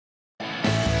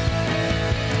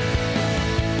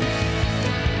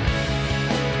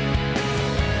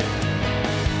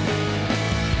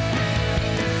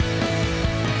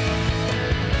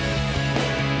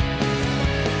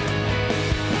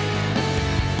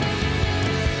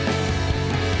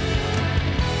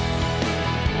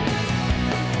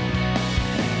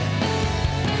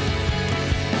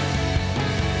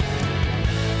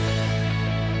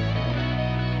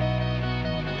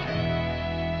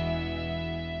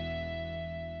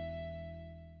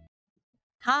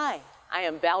Hi, I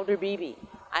am Valder Beebe.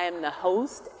 I am the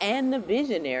host and the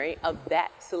visionary of That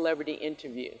Celebrity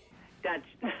Interview.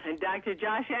 Dr.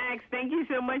 Josh Axe, thank you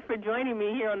so much for joining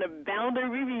me here on the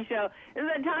Valder Beebe Show as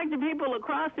I talk to people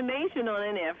across the nation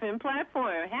on an FM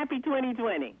platform. Happy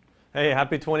 2020. Hey,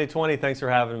 happy 2020. Thanks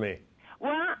for having me.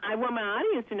 Well, I want my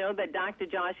audience to know that Dr.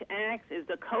 Josh Axe is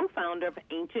the co-founder of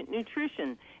Ancient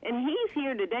Nutrition, and he's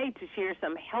here today to share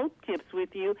some health tips with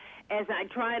you as I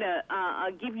try to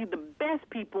give you the best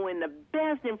people and the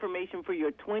best information for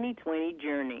your 2020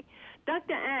 journey.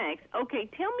 Dr. Axe, okay,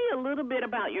 tell me a little bit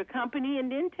about your company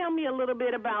and then tell me a little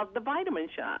bit about the Vitamin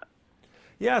Shop.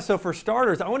 Yeah, so for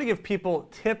starters, I want to give people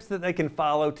tips that they can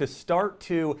follow to start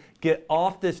to get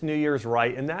off this New Year's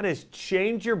right, and that is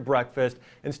change your breakfast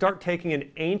and start taking an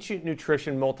Ancient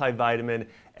Nutrition multivitamin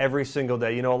every single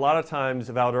day. You know, a lot of times,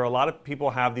 Valder, a lot of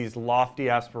people have these lofty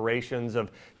aspirations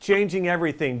of changing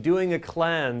everything, doing a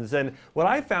cleanse, and what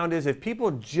I found is if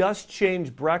people just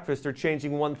change breakfast or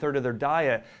changing 1/3 of their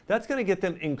diet, that's going to get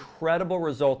them incredible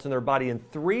results in their body,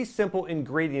 and 3 simple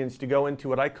ingredients to go into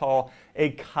what I call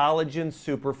a collagen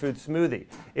superfood smoothie.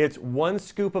 It's 1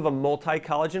 scoop of a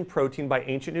multi-collagen protein by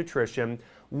Ancient Nutrition,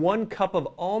 1 cup of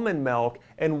almond milk,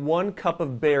 and 1 cup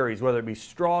of berries, whether it be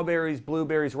strawberries,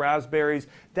 blueberries, raspberries.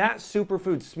 That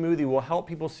superfood smoothie will help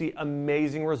people see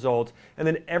amazing results, and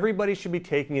then everybody should be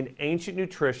taking an Ancient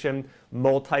Nutrition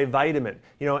multivitamin.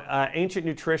 You know, Ancient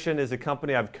Nutrition is a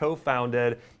company I've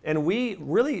co-founded, and we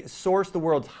really source the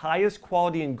world's highest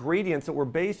quality ingredients that were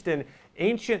based in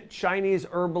ancient Chinese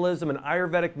herbalism and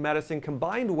Ayurvedic medicine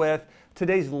combined with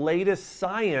today's latest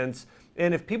science.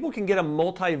 And if people can get a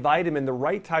multivitamin, the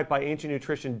right type by Ancient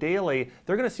Nutrition daily,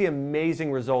 they're going to see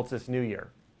amazing results this new year.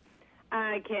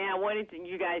 Okay, I wanted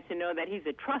you guys to know that he's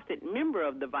a trusted member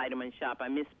of the Vitamin Shop. I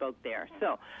misspoke there.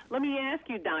 So let me ask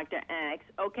you, Dr. Axe,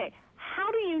 okay,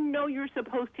 how do you know you're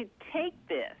supposed to take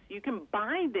this? You can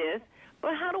buy this,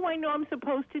 but how do I know I'm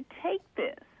supposed to take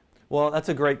this? Well, that's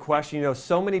a great question. You know,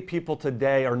 so many people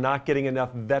today are not getting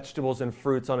enough vegetables and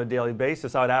fruits on a daily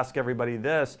basis. I would ask everybody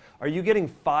this: are you getting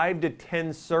 5 to 10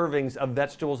 servings of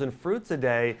vegetables and fruits a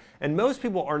day? And most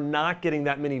people are not getting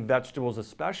that many vegetables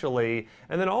especially.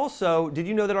 And then also, did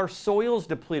you know that our soil is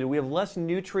depleted? We have less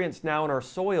nutrients now in our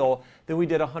soil than we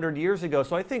did 100 years ago.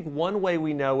 So I think one way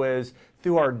we know is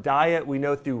through our diet. We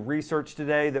know through research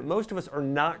today that most of us are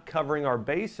not covering our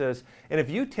bases. And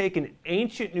if you take an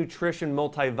Ancient Nutrition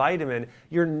multivitamin,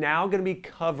 you're now going to be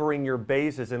covering your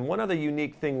bases. And one other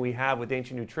unique thing we have with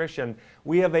Ancient Nutrition,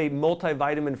 we have a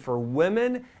multivitamin for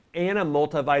women and a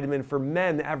multivitamin for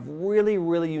men that have really,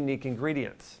 really unique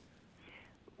ingredients.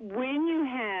 When you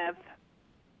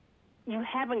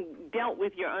haven't dealt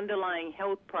with your underlying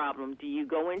health problem, do you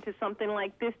go into something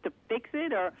like this to fix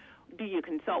it, or do you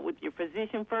consult with your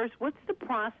physician first? What's the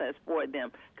process for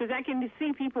them? Because I can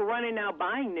see people running out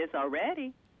buying this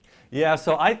already. Yeah,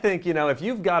 so I think, you know, if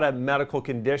you've got a medical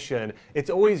condition, it's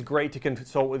always great to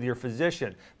consult with your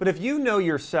physician. But if you know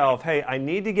yourself, hey, I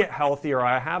need to get healthy, or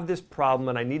I have this problem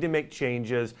and I need to make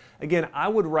changes, again, I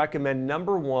would recommend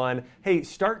number 1, hey,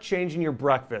 start changing your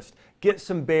breakfast. Get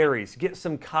some berries, get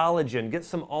some collagen, get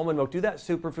some almond milk, do that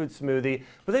superfood smoothie,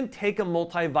 but then take a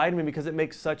multivitamin because it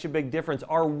makes such a big difference.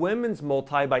 Our women's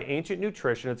multi by Ancient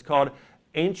Nutrition, it's called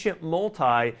Ancient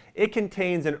Multi. It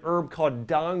contains an herb called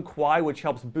Dong Quai, which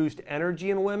helps boost energy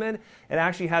in women. It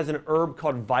actually has an herb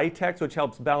called Vitex, which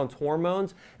helps balance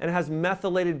hormones, and it has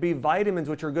methylated B vitamins,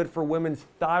 which are good for women's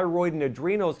thyroid and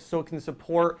adrenals, so it can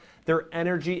support their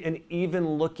energy and even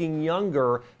looking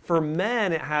younger. For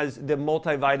men, it has, the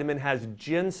multivitamin has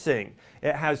ginseng,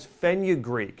 it has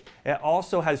fenugreek, it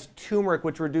also has turmeric,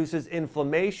 which reduces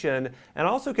inflammation, and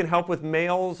also can help with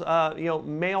males,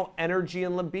 male energy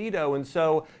and libido. And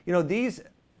so, you know, these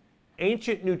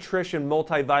Ancient Nutrition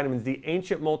multivitamins, the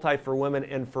Ancient Multi for women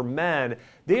and for men,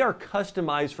 they are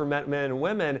customized for men and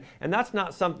women, and that's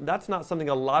not something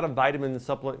a lot of vitamin and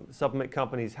supplement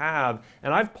companies have.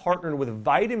 And I've partnered with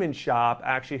Vitamin Shop,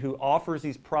 actually, who offers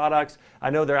these products. I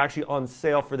know they're actually on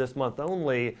sale for this month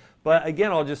only. But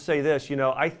again, I'll just say this, you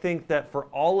know, I think that for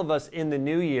all of us in the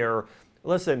new year,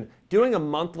 listen, doing a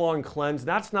month-long cleanse,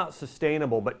 that's not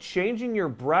sustainable, but changing your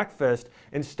breakfast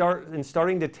and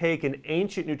starting to take an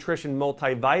Ancient Nutrition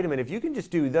multivitamin, if you can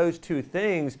just do those 2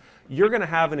 things, you're going to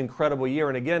have an incredible year.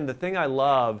 And again, the thing I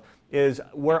love is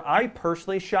where I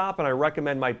personally shop, and I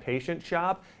recommend my patient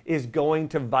shop, is going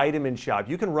to Vitamin Shop.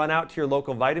 You can run out to your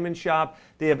local Vitamin Shop.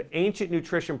 They have Ancient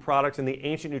Nutrition products and the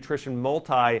Ancient Nutrition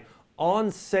Multi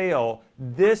on sale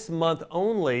this month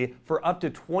only for up to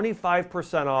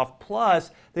 25% off. Plus,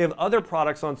 they have other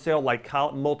products on sale like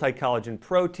multi-collagen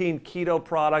protein, keto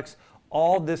products,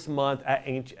 all this month at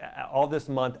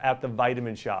the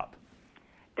Vitamin Shop.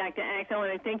 Dr. Axe, I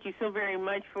want to thank you so very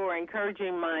much for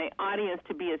encouraging my audience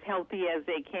to be as healthy as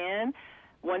they can.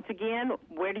 Once again,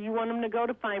 where do you want them to go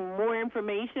to find more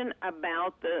information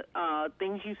about the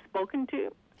things you've spoken to?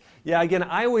 Yeah, again,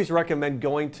 I always recommend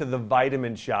going to the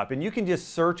Vitamin Shop, and you can just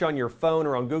search on your phone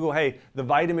or on Google, hey, the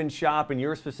Vitamin Shop in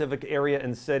your specific area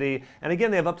and city. And again,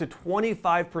 they have up to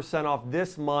 25% off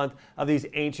this month of these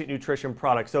ancient nutrition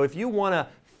products. So if you want to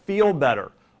feel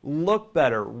better, look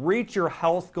better, reach your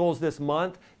health goals this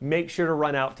month, make sure to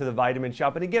run out to the Vitamin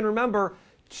Shop. And again, remember,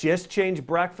 just change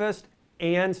breakfast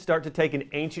and start to take an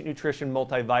ancient nutrition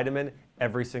multivitamin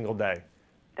every single day.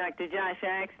 Dr. Josh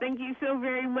Axe, thank you so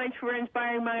very much for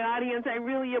inspiring my audience. I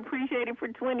really appreciate it for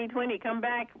 2020. Come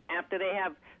back after they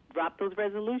have dropped those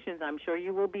resolutions. I'm sure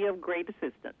you will be of great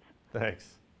assistance.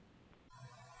 Thanks.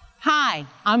 Hi,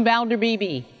 I'm Valder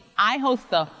Beebe. I host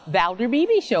the Valder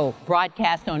Beebe Show,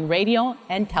 broadcast on radio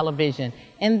and television.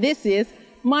 And this is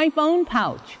my phone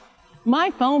pouch. My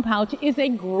phone pouch is a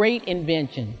great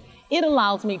invention. It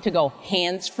allows me to go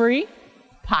hands-free,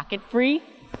 pocket-free,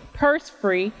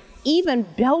 purse-free, even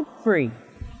belt-free.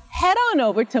 Head on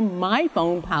over to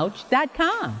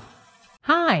myphonepouch.com.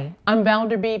 Hi, I'm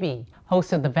Valder Beebe,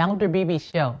 host of the Valder Beebe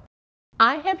Show.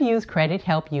 I have used Credit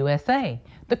Help USA,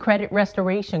 the credit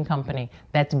restoration company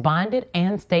that's bonded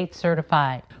and state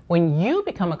certified. When you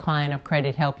become a client of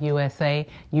Credit Help USA,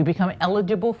 you become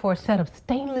eligible for a set of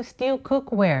stainless steel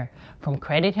cookware from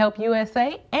Credit Help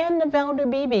USA and the Valder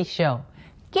Beebe Show.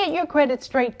 Get your credit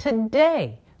straight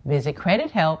today. Visit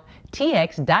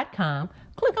credithelptx.com,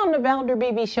 click on the Valder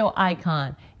Beebe Show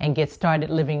icon, and get started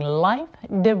living life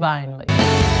divinely.